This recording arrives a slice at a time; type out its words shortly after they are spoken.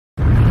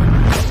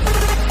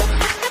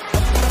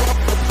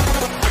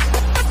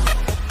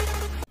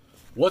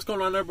What's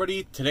going on,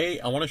 everybody? Today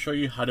I want to show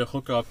you how to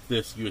hook up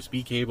this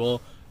USB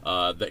cable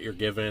that you're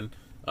given.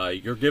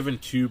 You're given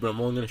two, but I'm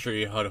only going to show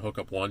you how to hook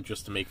up one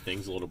just to make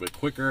things a little bit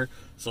quicker.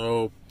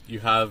 So you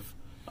have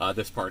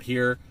this part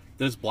here.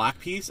 This black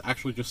piece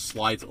actually just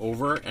slides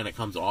over and it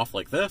comes off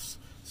like this.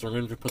 So we're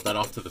going to put that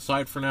off to the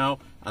side for now.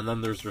 And then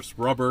there's this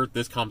rubber.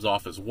 This comes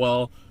off as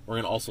well. We're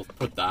going to also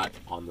put that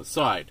on the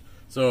side.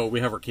 So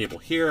we have our cable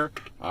here.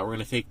 We're going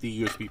to take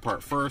the USB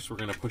part first. We're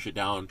going to push it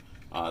down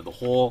the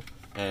hole.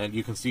 And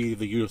you can see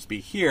the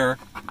USB here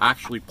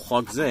actually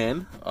plugs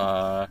in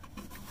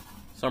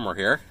somewhere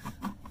here.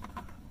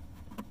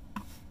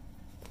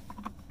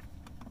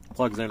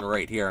 Plugs in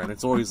right here, and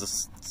it's always the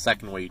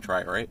second way you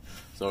try it, right?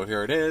 So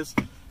here it is,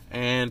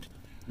 and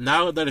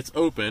now that it's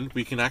open,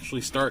 we can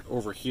actually start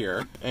over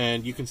here,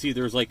 and you can see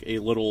there's like a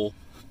little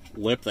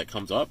lip that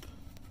comes up.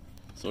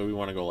 So we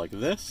want to go like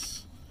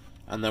this,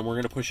 and then we're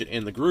going to push it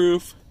in the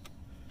groove,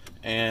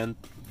 and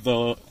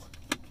the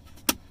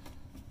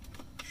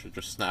should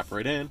just snap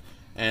right in,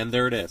 and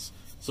there it is.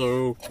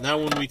 So now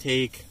when we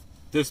take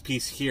this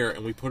piece here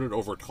and we put it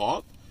over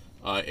top,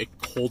 it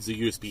holds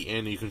the USB in,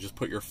 and you can just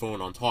put your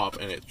phone on top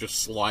and it just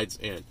slides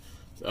in.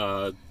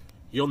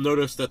 You'll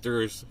notice that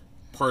there's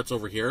parts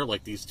over here,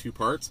 like these two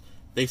parts,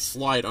 they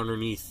slide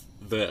underneath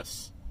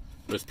this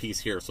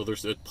piece here. So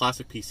there's a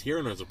plastic piece here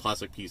and there's a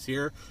plastic piece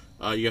here.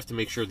 You have to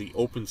make sure the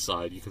open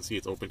side, you can see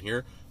it's open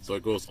here, so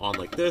it goes on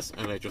like this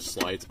and it just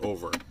slides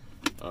over.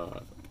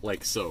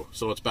 Like so.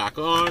 So it's back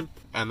on,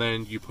 and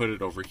then you put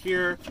it over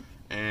here,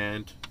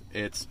 and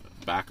it's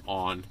back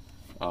on,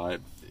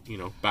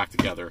 back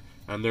together.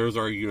 And there's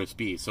our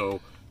USB. So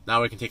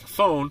now I can take a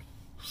phone,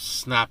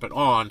 snap it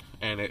on,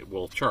 and it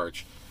will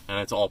charge. And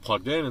it's all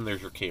plugged in, and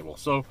there's your cable.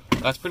 So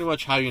that's pretty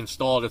much how you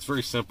install it. It's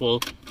very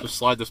simple. Just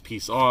slide this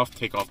piece off,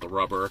 take off the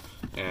rubber,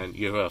 and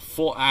you have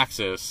full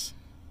access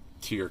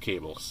to your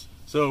cables.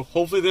 So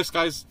hopefully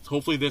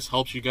this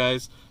helps you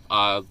guys.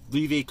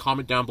 Leave a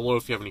comment down below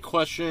if you have any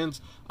questions.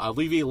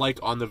 Leave a like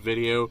on the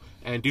video,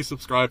 and do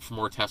subscribe for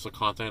more Tesla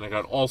content. I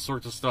got all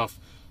sorts of stuff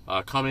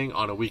coming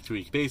on a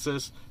week-to-week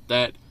basis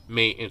that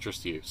may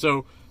interest you.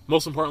 So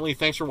most importantly,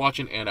 thanks for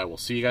watching, and I will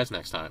see you guys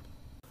next time.